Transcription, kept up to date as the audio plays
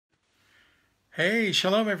Hey,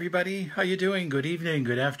 shalom everybody. How you doing? Good evening,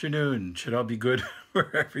 good afternoon. Should all be good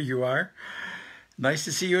wherever you are. Nice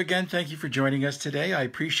to see you again. Thank you for joining us today. I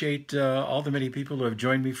appreciate all the many people who have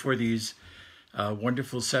joined me for these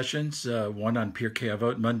wonderful sessions. One on Pirkei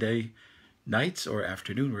Avot Monday nights or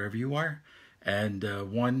afternoon, wherever you are, and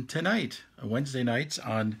one tonight, Wednesday nights,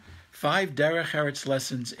 on 5 Derech Eretz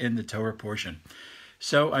lessons in the Torah portion.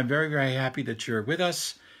 So I'm very, very happy that you're with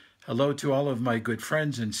us. Hello to all of my good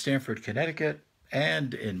friends in Stamford, Connecticut,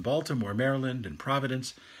 and in Baltimore, Maryland, and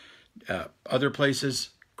Providence, other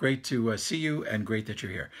places. Great to see you, and great that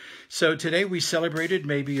you're here. So today we celebrated,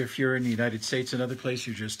 maybe if you're in the United States and other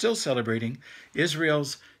places, you're still celebrating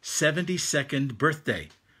Israel's 72nd birthday,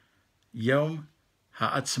 Yom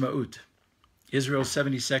HaAtzmaut, Israel's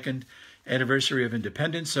 72nd anniversary of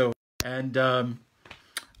independence. And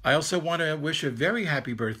I also want to wish a very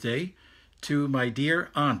happy birthday to my dear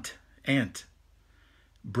aunt,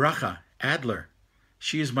 Bracha Adler.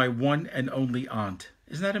 She is my one and only aunt.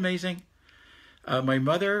 Isn't that amazing? My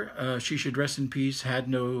mother, she should rest in peace, had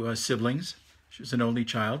no siblings. She was an only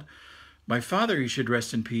child. My father, he should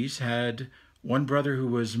rest in peace, had one brother who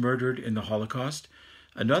was murdered in the Holocaust.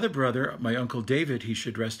 Another brother, my Uncle David, he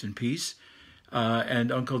should rest in peace.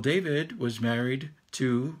 And Uncle David was married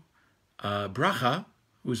to Bracha,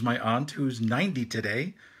 who's my aunt, who's 90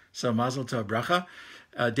 today. So Mazel Tov, Bracha.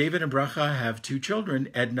 David and Bracha have two children,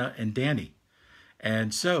 Edna and Danny.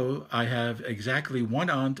 And so I have exactly one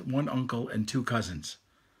aunt, one uncle, and two cousins.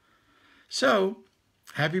 So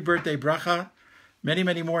happy birthday, Bracha. Many,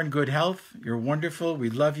 many more in good health. You're wonderful. We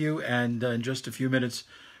love you. And in just a few minutes,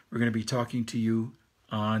 we're going to be talking to you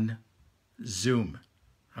on Zoom.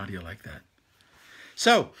 How do you like that?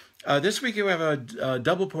 So this week we have a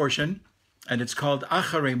double portion, and it's called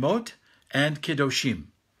Achreimot and Kedoshim.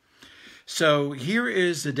 So here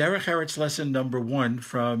is the Derech Eretz lesson number 1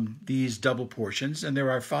 from these double portions. And there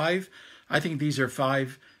are 5, I think these are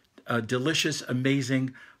 5 delicious,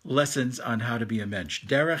 amazing lessons on how to be a mensch.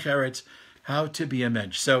 Derech Eretz, how to be a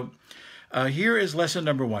mensch. So here is lesson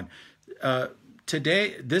number 1.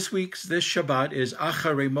 Today, this Shabbat is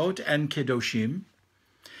Achreimot and Kedoshim.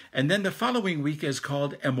 And then the following week is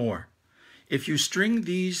called Emor. If you string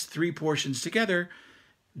these 3 portions together,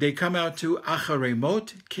 they come out to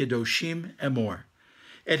Achreimot, Kedoshim, Emor.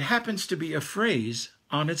 It happens to be a phrase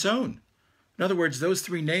on its own. In other words, those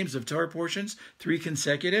 3 names of Torah portions, 3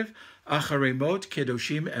 consecutive, Achreimot,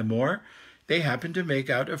 Kedoshim, Emor, they happen to make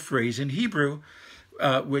out a phrase in Hebrew,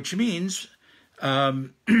 which means,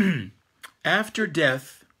 after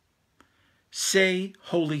death, say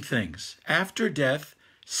holy things. After death,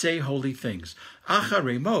 say holy things.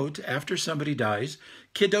 Achreimot, after somebody dies,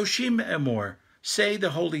 Kedoshim, Emor, say the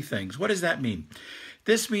holy things. What does that mean?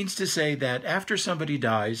 This means to say that after somebody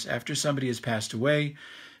dies, after somebody has passed away,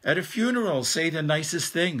 at a funeral, say the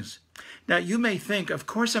nicest things. Now, you may think, of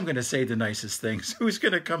course I'm going to say the nicest things. Who's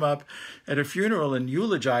going to come up at a funeral and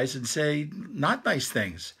eulogize and say not nice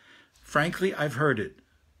things? Frankly, I've heard it.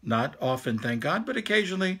 Not often, thank God, but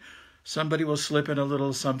occasionally somebody will slip in a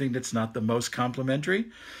little something that's not the most complimentary.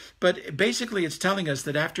 But basically, it's telling us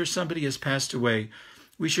that after somebody has passed away,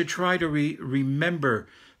 we should try to remember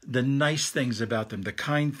the nice things about them, the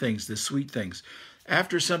kind things, the sweet things.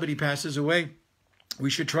 After somebody passes away,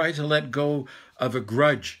 we should try to let go of a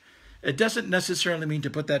grudge. It doesn't necessarily mean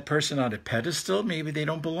to put that person on a pedestal. Maybe they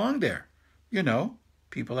don't belong there. You know,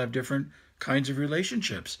 people have different kinds of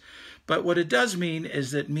relationships. But what it does mean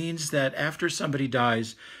is it means that after somebody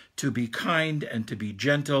dies, to be kind and to be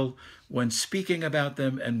gentle when speaking about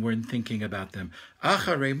them and when thinking about them.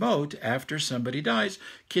 Achreimot, after somebody dies,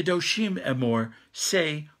 Kedoshim Emor,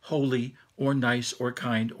 say holy or nice or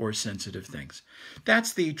kind or sensitive things.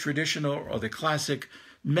 That's the traditional or the classic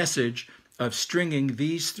message of stringing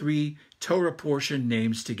these 3 Torah portion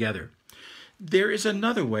names together. There is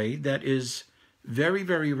another way that is very,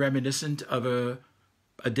 very reminiscent of a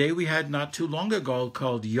day we had not too long ago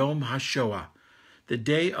called Yom HaShoah, the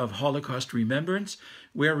Day of Holocaust Remembrance,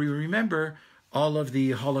 where we remember all of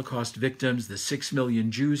the Holocaust victims, the 6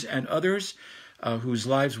 million Jews and others whose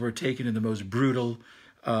lives were taken in the most brutal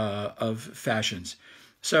of fashions.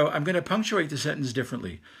 So I'm going to punctuate the sentence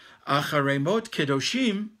differently. Achreimot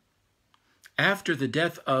Kedoshim, after the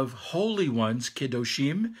death of holy ones,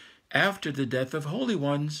 Kedoshim, after the death of holy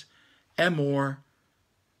ones, Emor,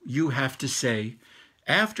 you have to say.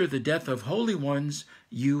 After the death of holy ones,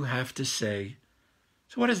 you have to say.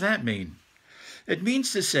 So what does that mean? It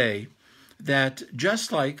means to say that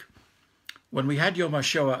just like when we had Yom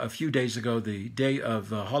HaShoah a few days ago, the day of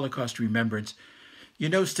Holocaust remembrance, you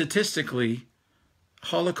know, statistically,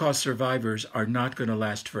 Holocaust survivors are not going to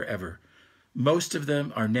last forever. Most of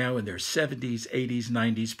them are now in their 70s, 80s,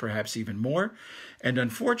 90s, perhaps even more. And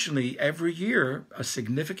unfortunately, every year, a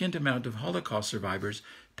significant amount of Holocaust survivors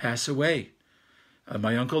pass away.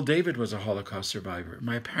 My Uncle David was a Holocaust survivor.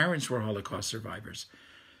 My parents were Holocaust survivors.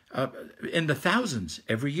 In the thousands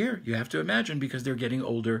every year, you have to imagine, because they're getting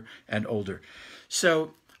older and older.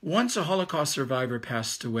 So once a Holocaust survivor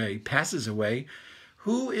passes away,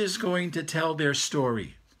 who is going to tell their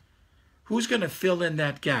story? Who's going to fill in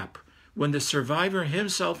that gap when the survivor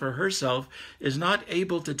himself or herself is not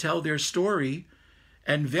able to tell their story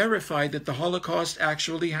and verify that the Holocaust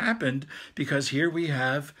actually happened? Because here we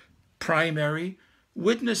have primary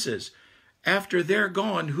witnesses. After they're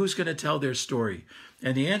gone, who's going to tell their story?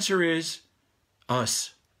 And the answer is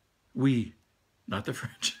us. We, not the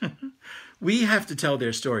French. We have to tell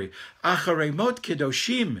their story. Achreimot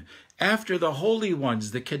Kedoshim, after the holy ones,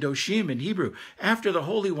 the Kedoshim in Hebrew, after the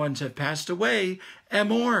holy ones have passed away,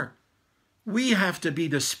 Emor. We have to be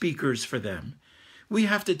the speakers for them. We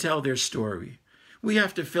have to tell their story. We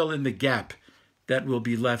have to fill in the gap that will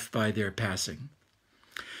be left by their passing.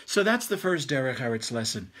 So that's the first Derech Eretz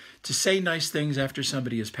lesson, to say nice things after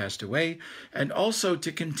somebody has passed away, and also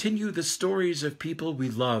to continue the stories of people we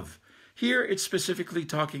love. Here it's specifically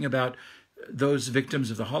talking about those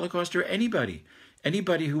victims of the Holocaust, or anybody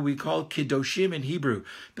who we call Kedoshim in Hebrew,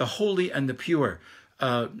 the holy and the pure,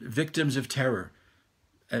 victims of terror.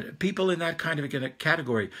 People in that kind of a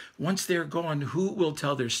category, once they're gone, who will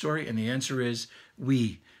tell their story? And the answer is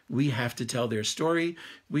we. We have to tell their story.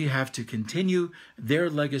 We have to continue their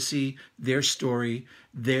legacy, their story,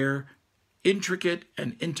 their intricate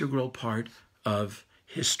and integral part of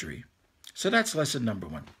history. So that's lesson number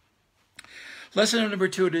 1. Lesson number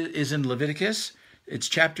 2 is in Leviticus. It's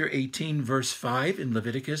chapter 18, verse 5 in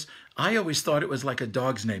Leviticus. I always thought it was like a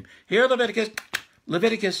dog's name. Here, Leviticus.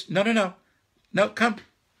 Leviticus. No. No, come.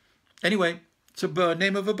 Anyway, it's a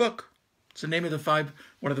name of a book. It's the name of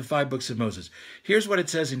one of the 5 books of Moses. Here's what it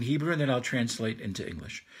says in Hebrew, and then I'll translate into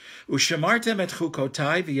English. Ushamartem et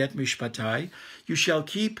chukotai v'et mishpatai. You shall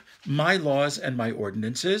keep my laws and my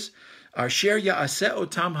ordinances. Asher ya'aseh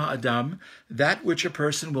otam ha'adam, that which a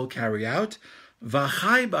person will carry out.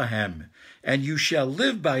 V'chai bahem, and you shall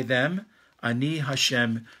live by them. Ani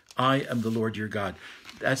Hashem, I am the Lord your God.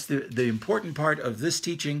 That's the important part of this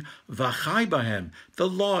teaching. V'chai bahem, the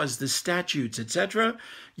laws, the statutes, etc.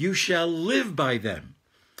 You shall live by them.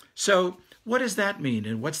 So what does that mean?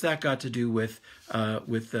 And what's that got to do with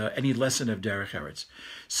any lesson of Derech Eretz?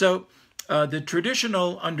 So the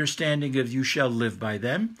traditional understanding of you shall live by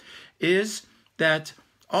them is that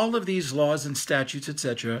all of these laws and statutes,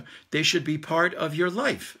 etc., they should be part of your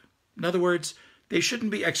life. In other words, they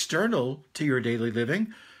shouldn't be external to your daily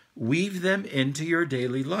living. Weave them into your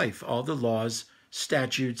daily life, all the laws,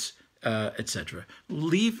 statutes, etc.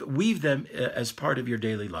 Weave them as part of your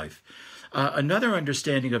daily life. Another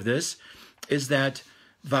understanding of this is that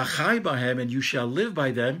v'chai bahem, and you shall live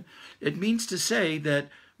by them. It means to say that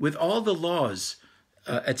with all the laws,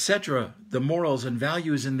 etc., the morals and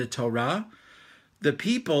values in the Torah, the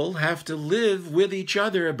people have to live with each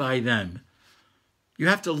other by them. You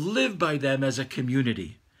have to live by them as a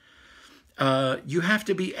community. You have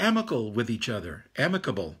to be amicable with each other.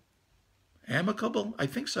 Amicable? I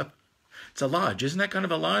think so. It's a lodge. Isn't that kind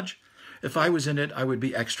of a lodge? If I was in it, I would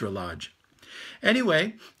be extra lodge.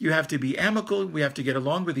 Anyway, you have to be amicable. We have to get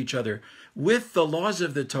along with each other. With the laws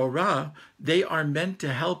of the Torah, they are meant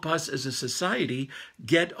to help us as a society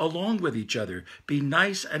get along with each other, be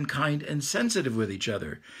nice and kind and sensitive with each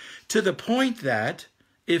other, to the point that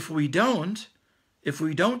if we don't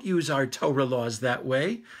use our Torah laws that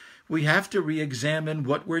way, we have to re-examine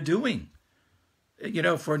what we're doing. You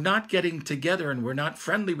know, if we're not getting together and we're not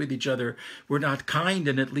friendly with each other, we're not kind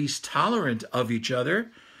and at least tolerant of each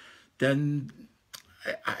other, then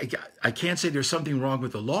I can't say there's something wrong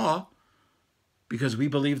with the law, because we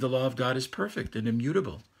believe the law of God is perfect and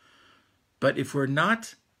immutable. But if we're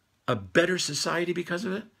not a better society because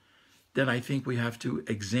of it, then I think we have to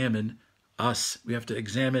examine us. We have to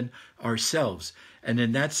examine ourselves. And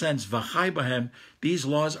in that sense, v'chai bahem, these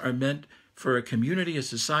laws are meant for a community, a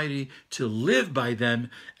society, to live by them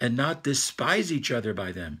and not despise each other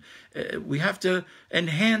by them. We have to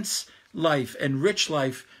enhance life, enrich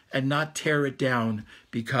life, and not tear it down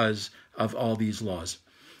because of all these laws.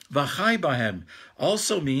 V'chai bahem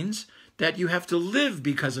also means that you have to live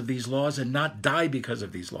because of these laws and not die because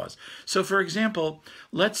of these laws. So, for example,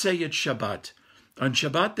 let's say it's Shabbat. On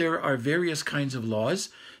Shabbat, there are various kinds of laws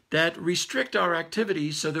that restrict our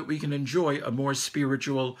activities so that we can enjoy a more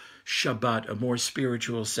spiritual Shabbat, a more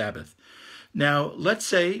spiritual Sabbath. Now, let's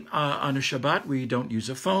say on a Shabbat we don't use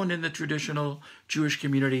a phone in the traditional Jewish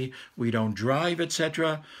community, we don't drive,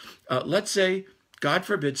 etc. Let's say, God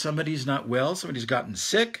forbid, somebody's not well, somebody's gotten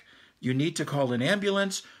sick, you need to call an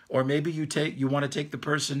ambulance, or maybe you want to take the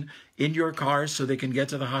person in your car so they can get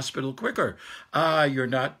to the hospital quicker. You're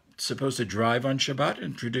not supposed to drive on Shabbat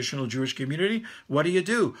in traditional Jewish community. What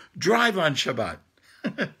do? Drive on Shabbat.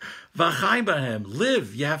 V'chai b'hem,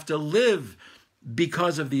 live. You have to live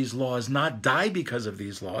because of these laws, not die because of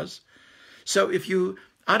these laws. So if you,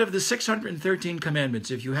 out of the 613 commandments,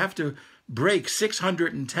 if you have to break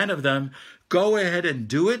 610 of them, go ahead and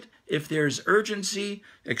do it. If there's urgency,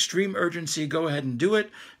 extreme urgency, go ahead and do it.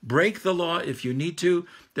 Break the law if you need to.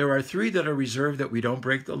 There are 3 that are reserved that we don't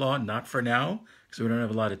break the law, not for now, because we don't have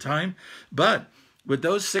a lot of time. But with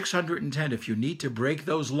those 610, if you need to break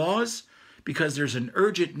those laws, because there's an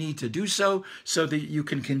urgent need to do so that you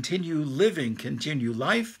can continue living, continue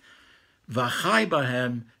life, v'chai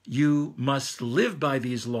b'hem, you must live by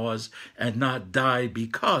these laws and not die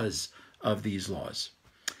because of these laws.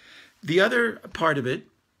 The other part of it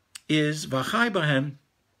is v'chai b'hem.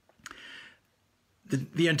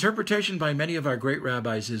 The interpretation by many of our great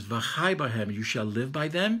rabbis is v'chai b'hem, you shall live by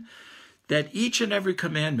them, that each and every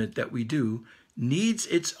commandment that we do needs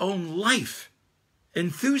its own life,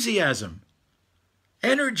 enthusiasm,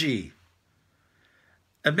 energy.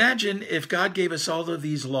 Imagine if God gave us all of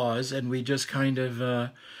these laws and we just kind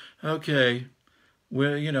of, okay,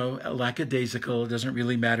 well, lackadaisical, it doesn't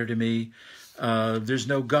really matter to me. There's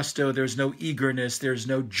no gusto, there's no eagerness, there's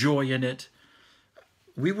no joy in it.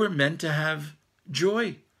 We were meant to have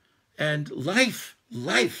joy and life,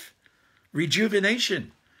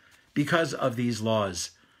 rejuvenation because of these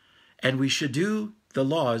laws. And we should do the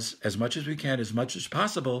laws as much as we can, as much as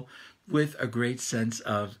possible, with a great sense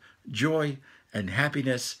of joy and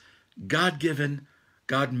happiness, God-given.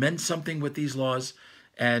 God meant something with these laws,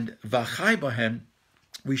 and v'chai b'hem,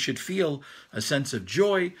 we should feel a sense of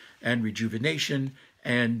joy and rejuvenation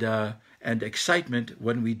and excitement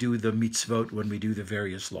when we do the mitzvot, when we do the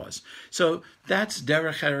various laws. So that's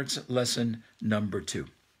Derech Eretz lesson number 2.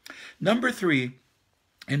 Number 3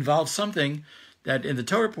 involves something that in the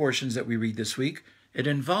Torah portions that we read this week, it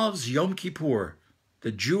involves Yom Kippur,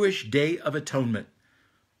 the Jewish Day of Atonement,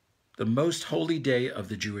 the most holy day of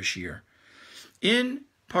the Jewish year. In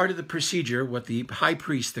part of the procedure, what the high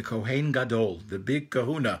priest, the Kohen Gadol, the big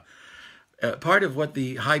kahuna, part of what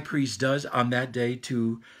the high priest does on that day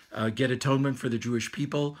to get atonement for the Jewish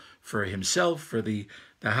people, for himself, for the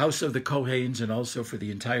house of the Kohens, and also for the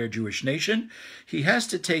entire Jewish nation, he has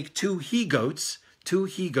to take 2 he-goats.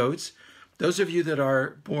 Those of you that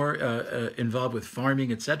are more involved with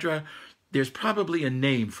farming, etc., there's probably a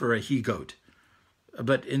name for a he-goat.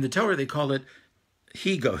 But in the Torah, they call it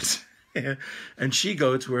he-goats. And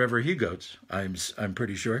she-goats wherever he goats, I'm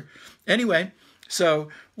pretty sure. Anyway, so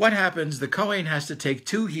what happens? The Kohen has to take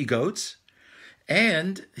 2 he-goats,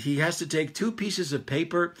 and he has to take 2 pieces of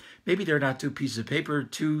paper. Maybe they're not 2 pieces of paper,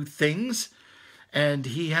 2 things. And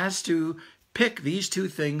he has to pick these 2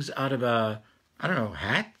 things out of a,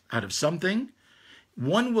 hat, out of something.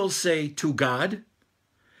 One will say to God,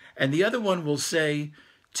 and the other one will say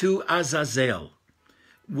to Azazel,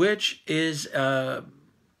 which is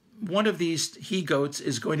one of these he-goats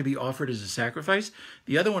is going to be offered as a sacrifice.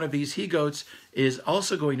 The other one of these he-goats is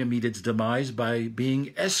also going to meet its demise by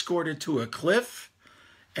being escorted to a cliff.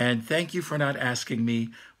 And thank you for not asking me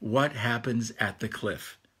what happens at the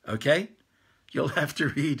cliff, okay? You'll have to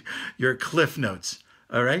read your cliff notes,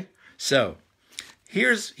 all right? So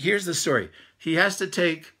here's the story. He has to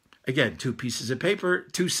take, again, 2 pieces of paper,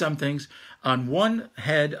 2 somethings. On one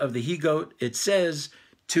head of the he-goat, it says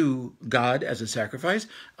to God as a sacrifice.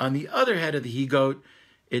 On the other head of the he-goat,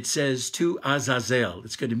 it says to Azazel.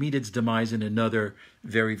 It's going to meet its demise in another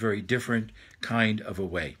very, very different kind of a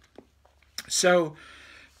way. So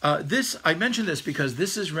I mention this because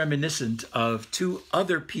this is reminiscent of 2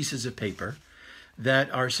 other pieces of paper that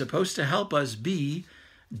are supposed to help us be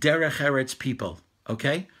Derech Eretz people,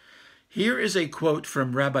 okay? Here is a quote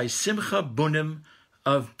from Rabbi Simcha Bunim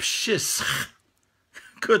of Pshisch.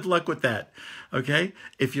 Good luck with that, okay?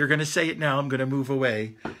 If you're going to say it now, I'm going to move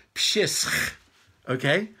away. Pshisch,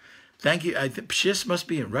 okay? Thank you. Pshisch must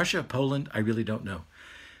be in Russia, Poland. I really don't know.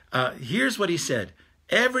 Here's what he said.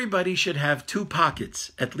 Everybody should have 2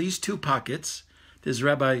 pockets, at least 2 pockets. This is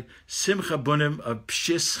Rabbi Simcha Bunim of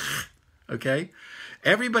Pshisch, okay?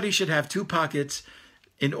 Everybody should have 2 pockets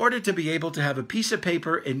in order to be able to have a piece of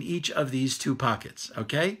paper in each of these 2 pockets,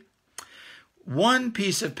 okay? One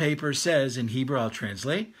piece of paper says, in Hebrew, I'll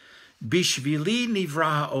translate, Bishvili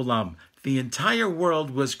nivra olam. The entire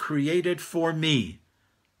world was created for me.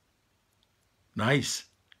 Nice.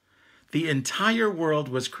 The entire world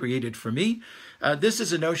was created for me. This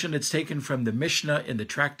is a notion that's taken from the Mishnah in the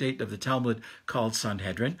tractate of the Talmud called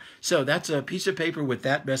Sanhedrin. So that's a piece of paper with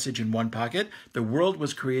that message in one pocket. The world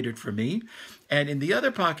was created for me. And in the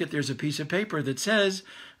other pocket, there's a piece of paper that says,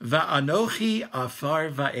 Va'anochi afar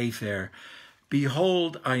va'efer.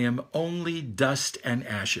 Behold, I am only dust and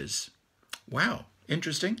ashes. Wow,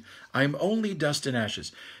 interesting. I am only dust and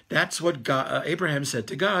ashes. That's what Abraham said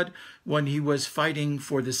to God when he was fighting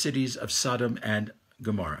for the cities of Sodom and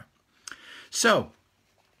Gomorrah. So,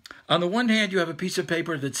 on the one hand, you have a piece of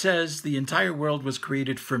paper that says the entire world was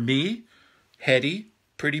created for me. Heady,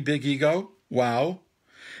 pretty big ego, wow.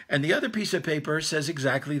 And the other piece of paper says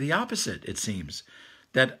exactly the opposite, it seems,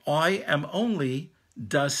 that I am only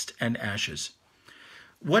dust and ashes.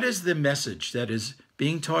 What is the message that is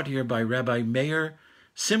being taught here by Rabbi Meir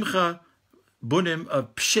Simcha Bunim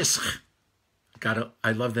of Pshisch?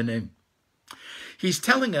 I love the name. He's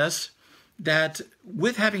telling us that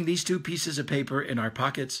with having these two pieces of paper in our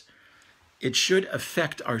pockets, it should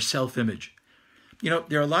affect our self-image. You know,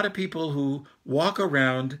 there are a lot of people who walk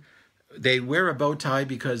around, they wear a bow tie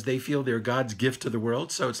because they feel they're God's gift to the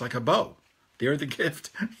world. So it's like a bow. They're the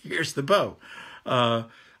gift. Here's the bow.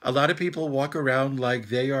 A lot of people walk around like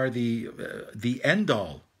they are the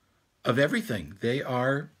end-all of everything. They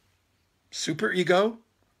are super ego.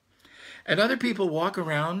 And other people walk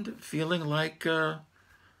around feeling like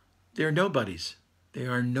they're nobodies. They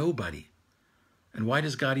are nobody. And why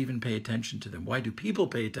does God even pay attention to them? Why do people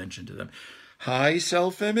pay attention to them? High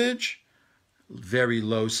self-image, very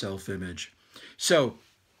low self-image. So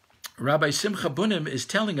Rabbi Simcha Bunim is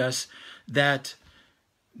telling us that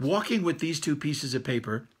walking with these two pieces of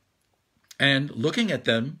paper and looking at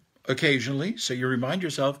them occasionally, so you remind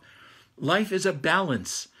yourself, life is a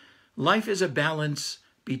balance. Life is a balance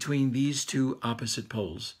between these two opposite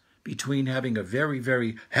poles, between having a very,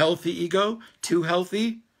 very healthy ego, too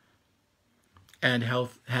healthy, and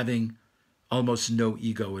having almost no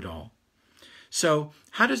ego at all. So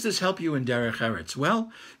how does this help you in Derech Eretz?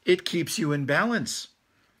 Well, it keeps you in balance.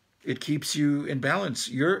 It keeps you in balance.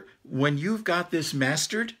 When you've got this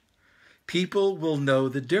mastered, people will know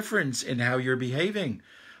the difference in how you're behaving.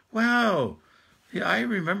 Wow, I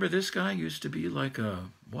remember this guy used to be like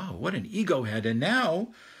wow, what an ego head. And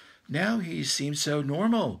now he seems so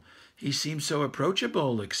normal. He seems so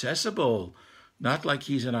approachable, accessible, not like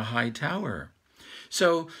he's in a high tower.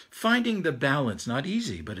 So finding the balance, not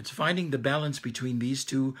easy, but it's finding the balance between these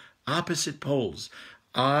two opposite poles.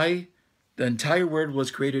 The entire world was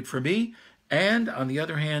created for me, and on the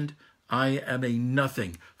other hand, I am a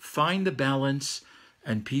nothing. Find the balance,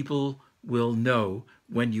 and people will know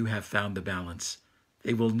when you have found the balance.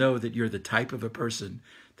 They will know that you're the type of a person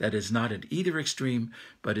that is not at either extreme,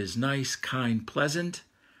 but is nice, kind, pleasant,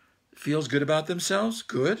 feels good about themselves,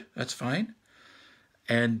 good, that's fine,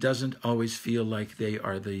 and doesn't always feel like they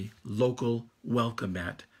are the local welcome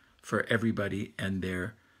mat for everybody and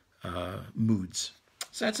their moods.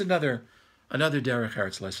 So that's another Derech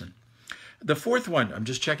Eretz lesson. The fourth one, I'm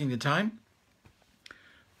just checking the time.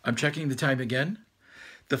 I'm checking the time again.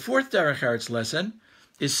 The fourth Derech Eretz lesson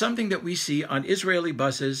is something that we see on Israeli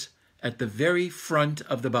buses at the very front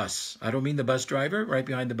of the bus. I don't mean the bus driver, right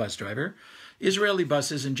behind the bus driver. Israeli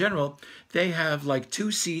buses in general, they have like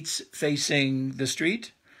two seats facing the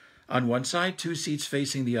street on one side, two seats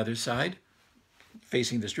facing the other side,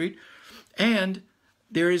 facing the street. And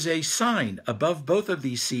there is a sign above both of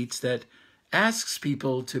these seats that asks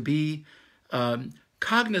people to be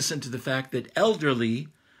cognizant of the fact that elderly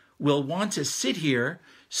will want to sit here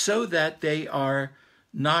so that they are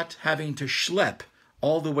not having to schlep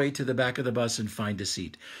all the way to the back of the bus and find a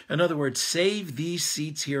seat. In other words, save these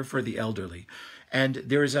seats here for the elderly. And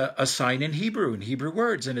there is a sign in Hebrew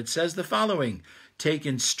words, and it says the following,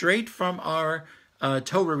 taken straight from our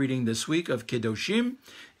Torah reading this week of Kedoshim.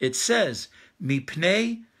 It says,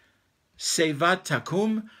 Mipnei sevat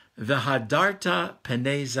takum v'hadarta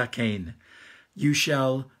penei zaken. You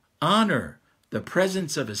shall honor the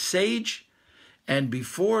presence of a sage, and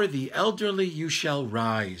before the elderly you shall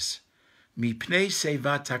rise. Mipnei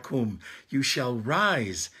sevat takum. You shall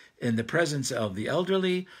rise in the presence of the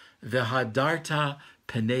elderly. V'hadarta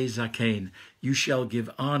penei zaken. You shall give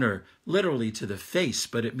honor, literally to the face,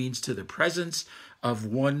 but it means to the presence of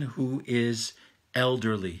one who is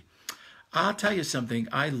elderly. I'll tell you something.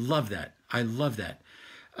 I love that. I love that.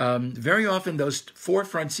 Very often those four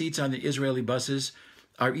front seats on the Israeli buses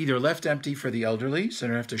are either left empty for the elderly, so they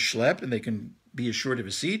don't have to schlep and they can be assured of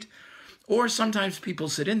a seat, or sometimes people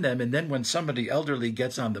sit in them, and then when somebody elderly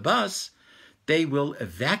gets on the bus, they will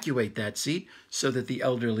evacuate that seat so that the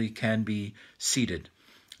elderly can be seated.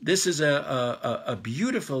 This is a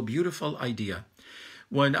beautiful, beautiful idea.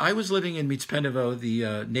 When I was living in Mitzpenevo,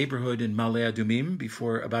 the neighborhood in Ma'ale Adumim,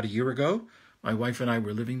 before about a year ago, my wife and I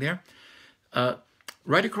were living there.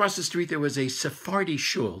 Right across the street, there was a Sephardi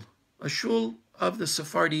shul, a shul of the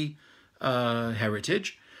Sephardi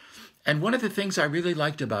heritage. And one of the things I really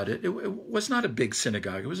liked about it, it was not a big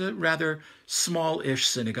synagogue. It was a rather small-ish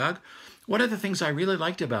synagogue. One of the things I really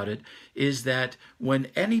liked about it is that when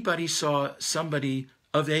anybody saw somebody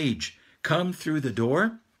of age come through the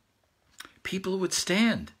door, people would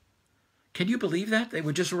stand. Can you believe that? They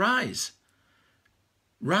would just rise.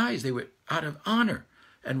 Rise. They would, out of honor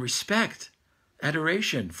and respect,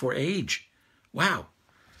 adoration for age. Wow.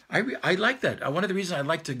 I like that. One of the reasons I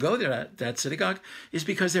like to go there, that synagogue, is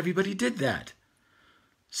because everybody did that.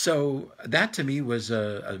 So that to me was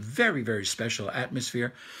a very, very special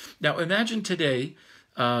atmosphere. Now imagine today,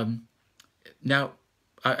 now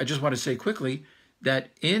I just want to say quickly that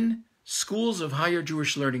in schools of higher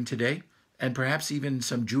Jewish learning today, and perhaps even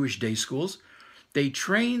some Jewish day schools, they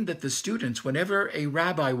train that the students, whenever a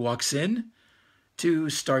rabbi walks in to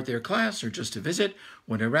start their class or just to visit,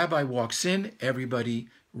 when a rabbi walks in, everybody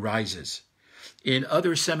rises. In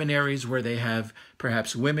other seminaries where they have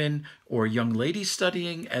perhaps women or young ladies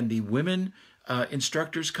studying and the women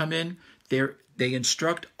instructors come in, they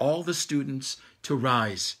instruct all the students to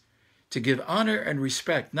rise, to give honor and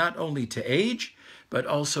respect not only to age, but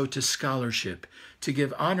also to scholarship, to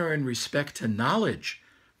give honor and respect to knowledge,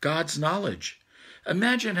 God's knowledge.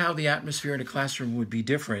 Imagine how the atmosphere in a classroom would be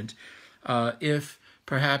different if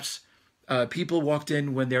perhaps people walked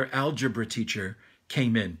in when their algebra teacher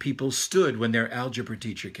came in. People stood when their algebra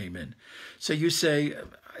teacher came in. So you say,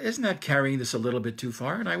 isn't that carrying this a little bit too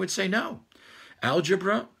far? And I would say no.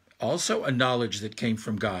 Algebra, also a knowledge that came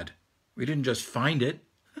from God. We didn't just find it.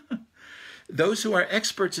 Those who are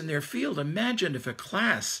experts in their field, imagine if a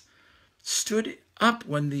class stood up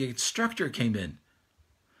when the instructor came in.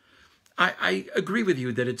 I agree with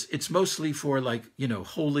you that it's mostly for, like,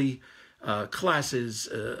 holy classes,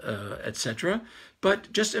 etc.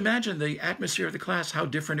 But just imagine the atmosphere of the class, how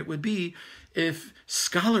different it would be if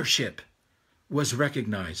scholarship was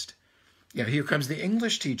recognized. Yeah, here comes the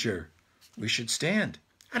English teacher. We should stand.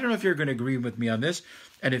 I don't know if you're going to agree with me on this,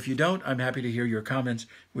 and if you don't, I'm happy to hear your comments,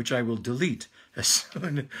 which I will delete as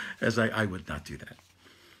soon as I would not do that.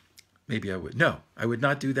 Maybe I would. No, I would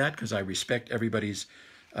not do that because I respect everybody's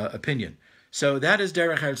opinion. So that is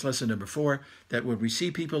Derech Eretz lesson number 4, that when we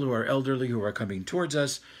see people who are elderly, who are coming towards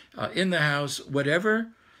us in the house,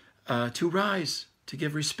 whatever, to rise, to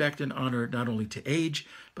give respect and honor not only to age,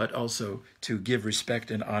 but also to give respect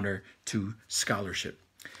and honor to scholarship.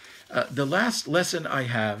 The last lesson I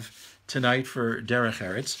have tonight for Derech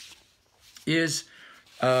Eretz is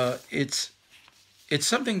it's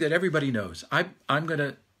something that everybody knows. I'm going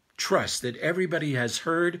to trust that everybody has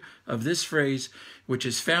heard of this phrase, which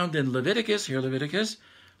is found in Leviticus. Here,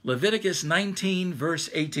 Leviticus 19, verse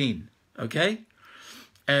 18. Okay?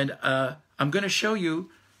 And I'm going to show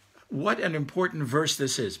you what an important verse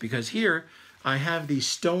this is, because here I have the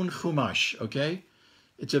stone Chumash. Okay?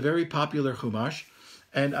 It's a very popular Chumash.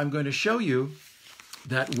 And I'm going to show you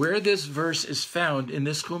that where this verse is found in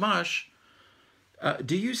this Chumash,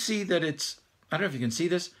 do you see that it's, I don't know if you can see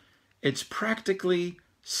this, it's practically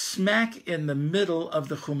smack in the middle of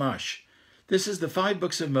the Chumash. This is the 5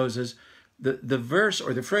 books of Moses. The verse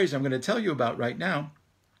or the phrase I'm going to tell you about right now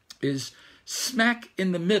is smack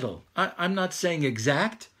in the middle. I'm not saying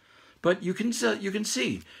exact, but you can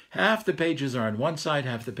see half the pages are on one side,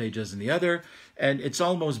 half the pages on the other, and it's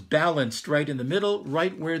almost balanced right in the middle,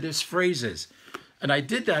 right where this phrase is. And I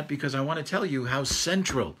did that because I want to tell you how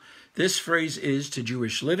central this phrase is to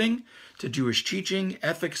Jewish living, to Jewish teaching,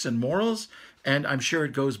 ethics, and morals, and I'm sure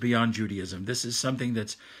it goes beyond Judaism. This is something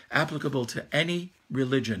that's applicable to any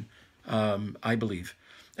religion, I believe.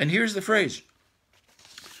 And here's the phrase.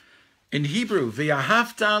 In Hebrew,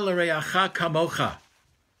 V'yahavta l'reacha kamocha.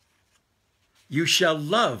 You shall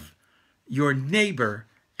love your neighbor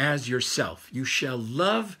as yourself. You shall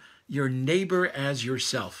love your neighbor as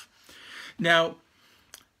yourself. Now,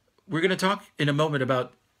 we're going to talk in a moment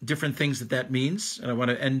about different things that means, and I want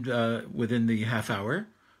to end within the half hour.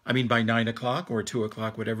 I mean, by 9 o'clock or 2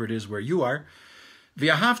 o'clock, whatever it is where you are.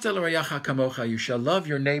 V'yahavta l'reacha kamocha. You shall love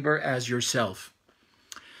your neighbor as yourself.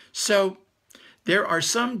 So, there are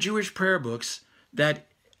some Jewish prayer books that,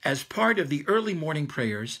 as part of the early morning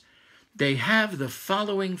prayers, they have the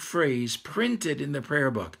following phrase printed in the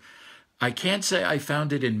prayer book. I can't say I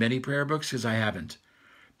found it in many prayer books because I haven't.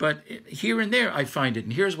 But here and there I find it,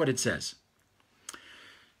 and here's what it says.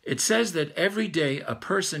 It says that every day a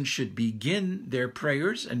person should begin their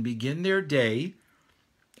prayers and begin their day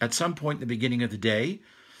at some point in the beginning of the day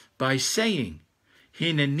by saying,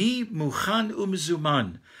 Hineni muchan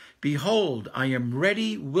umzuman. Behold, I am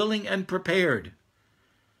ready, willing, and prepared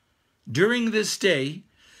during this day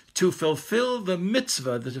to fulfill the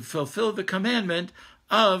mitzvah, to fulfill the commandment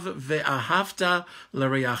of ve'ahavta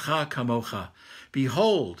l'reacha kamocha.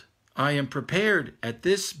 Behold, I am prepared at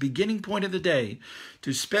this beginning point of the day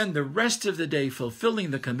to spend the rest of the day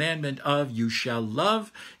fulfilling the commandment of you shall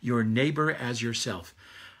love your neighbor as yourself.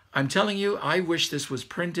 I'm telling you, I wish this was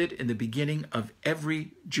printed in the beginning of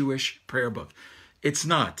every Jewish prayer book. It's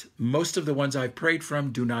not. Most of the ones I've prayed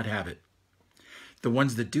from do not have it. The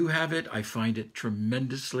ones that do have it, I find it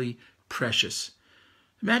tremendously precious.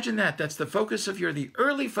 Imagine that. That's the focus of the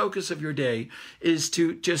early focus of your day is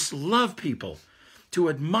to just love people, to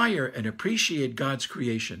admire and appreciate God's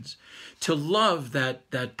creations, to love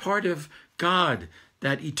that part of God,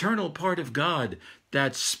 that eternal part of God,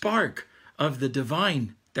 that spark of the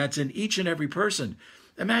divine that's in each and every person.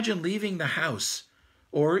 Imagine leaving the house,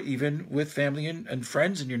 or even with family and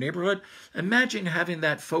friends in your neighborhood. Imagine having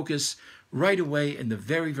that focus right away in the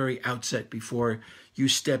very, very outset before you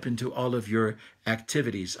step into all of your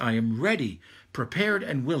activities. I am ready, prepared,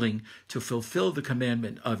 and willing to fulfill the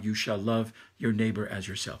commandment of you shall love your neighbor as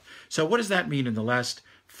yourself. So what does that mean in the last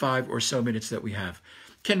 5 or so minutes that we have?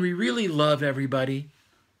 Can we really love everybody?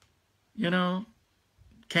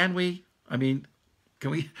 Can we? I mean,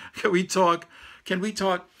 can we talk? Can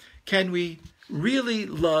we really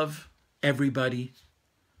love everybody?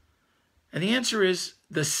 And the answer is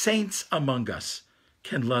the saints among us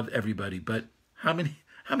can love everybody. But how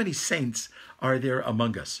many saints are there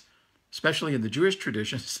among us? Especially in the Jewish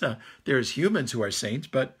traditions, there's humans who are saints,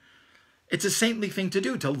 but it's a saintly thing to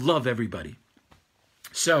do, to love everybody.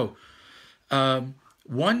 So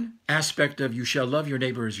one aspect of you shall love your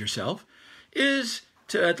neighbor as yourself is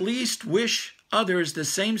to at least wish others the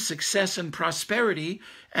same success and prosperity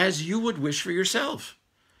as you would wish for yourself.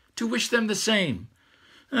 To wish them the same.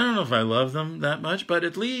 I don't know if I love them that much, but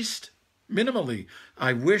at least, minimally,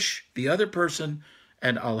 I wish the other person,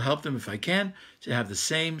 and I'll help them if I can, to have the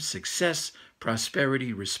same success,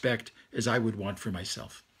 prosperity, respect as I would want for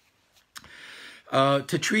myself.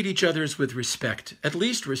 To treat each other with respect, at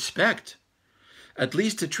least respect. At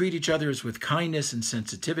least to treat each other with kindness and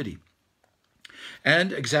sensitivity.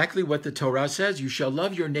 And exactly what the Torah says, you shall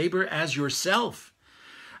love your neighbor as yourself.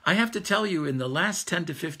 I have to tell you, in the last 10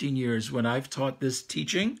 to 15 years, when I've taught this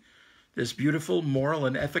teaching, this beautiful moral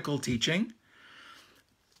and ethical teaching,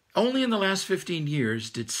 only in the last 15 years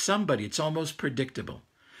did somebody, it's almost predictable,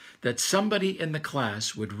 that somebody in the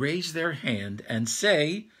class would raise their hand and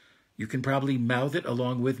say, you can probably mouth it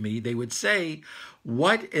along with me, they would say,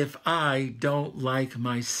 what if I don't like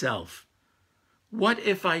myself? What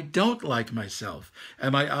if I don't like myself?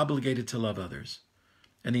 Am I obligated to love others?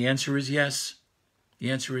 And the answer is yes.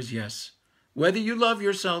 The answer is yes. Whether you love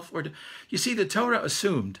yourself or... You see, the Torah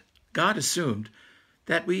assumed, God assumed,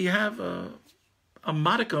 that we have a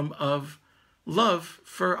modicum of love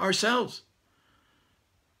for ourselves.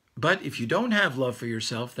 But if you don't have love for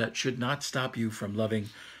yourself, that should not stop you from loving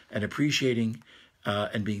and appreciating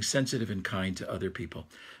and being sensitive and kind to other people.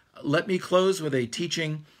 Let me close with a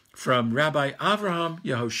teaching from Rabbi Avraham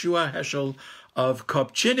Yehoshua Heschel of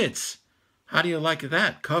Kopchinitz. How do you like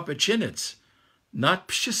that? Kopchinitz. Not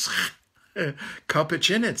Pshich,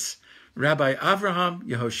 Kopchinitz. Rabbi Avraham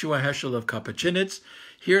Yehoshua Heschel of Kopchinitz.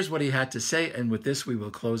 Here's what he had to say, and with this we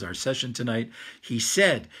will close our session tonight. He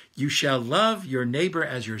said, you shall love your neighbor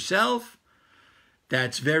as yourself.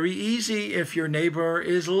 That's very easy if your neighbor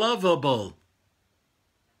is lovable.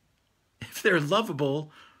 If they're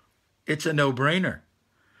lovable, it's a no-brainer.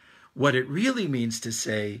 What it really means to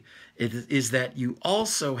say is that you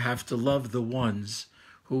also have to love the ones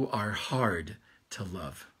who are hard to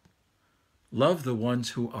love. Love the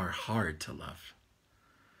ones who are hard to love.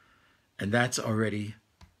 And that's already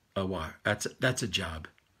that's a job,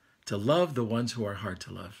 to love the ones who are hard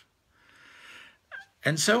to love.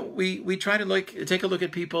 And so we try to take a look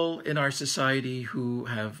at people in our society who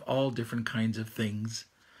have all different kinds of things,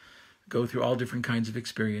 go through all different kinds of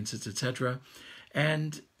experiences, etc.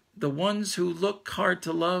 And the ones who look hard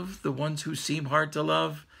to love, the ones who seem hard to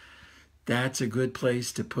love, that's a good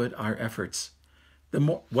place to put our efforts.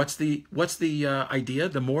 What's the idea?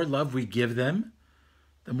 The more love we give them,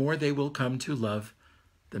 the more they will come to love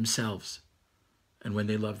themselves. And when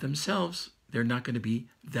they love themselves, they're not going to be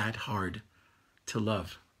that hard to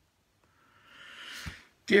love.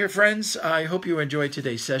 Dear friends, I hope you enjoyed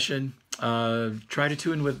today's session. Try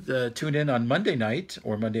to tune in on Monday night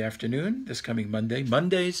or Monday afternoon, this coming Monday.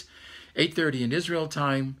 Mondays, 8:30 in Israel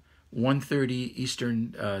time, 1:30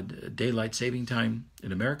 Eastern Daylight Saving Time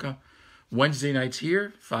in America. Wednesday nights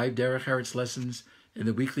here, 5 Derech Eretz lessons in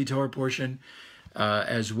the weekly Torah portion,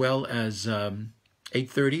 as well as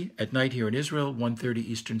 8:30 at night here in Israel, 1:30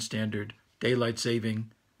 Eastern Standard Daylight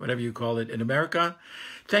Saving, whatever you call it, in America.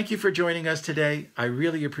 Thank you for joining us today. I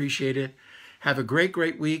really appreciate it. Have a great,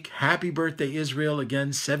 great week. Happy birthday, Israel,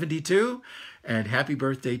 again, 72. And happy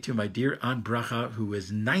birthday to my dear Aunt Bracha, who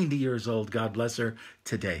is 90 years old. God bless her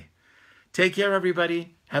today. Take care,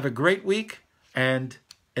 everybody. Have a great week and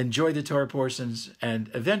enjoy the Torah portions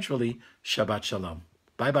and eventually Shabbat Shalom.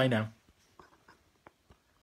 Bye-bye now.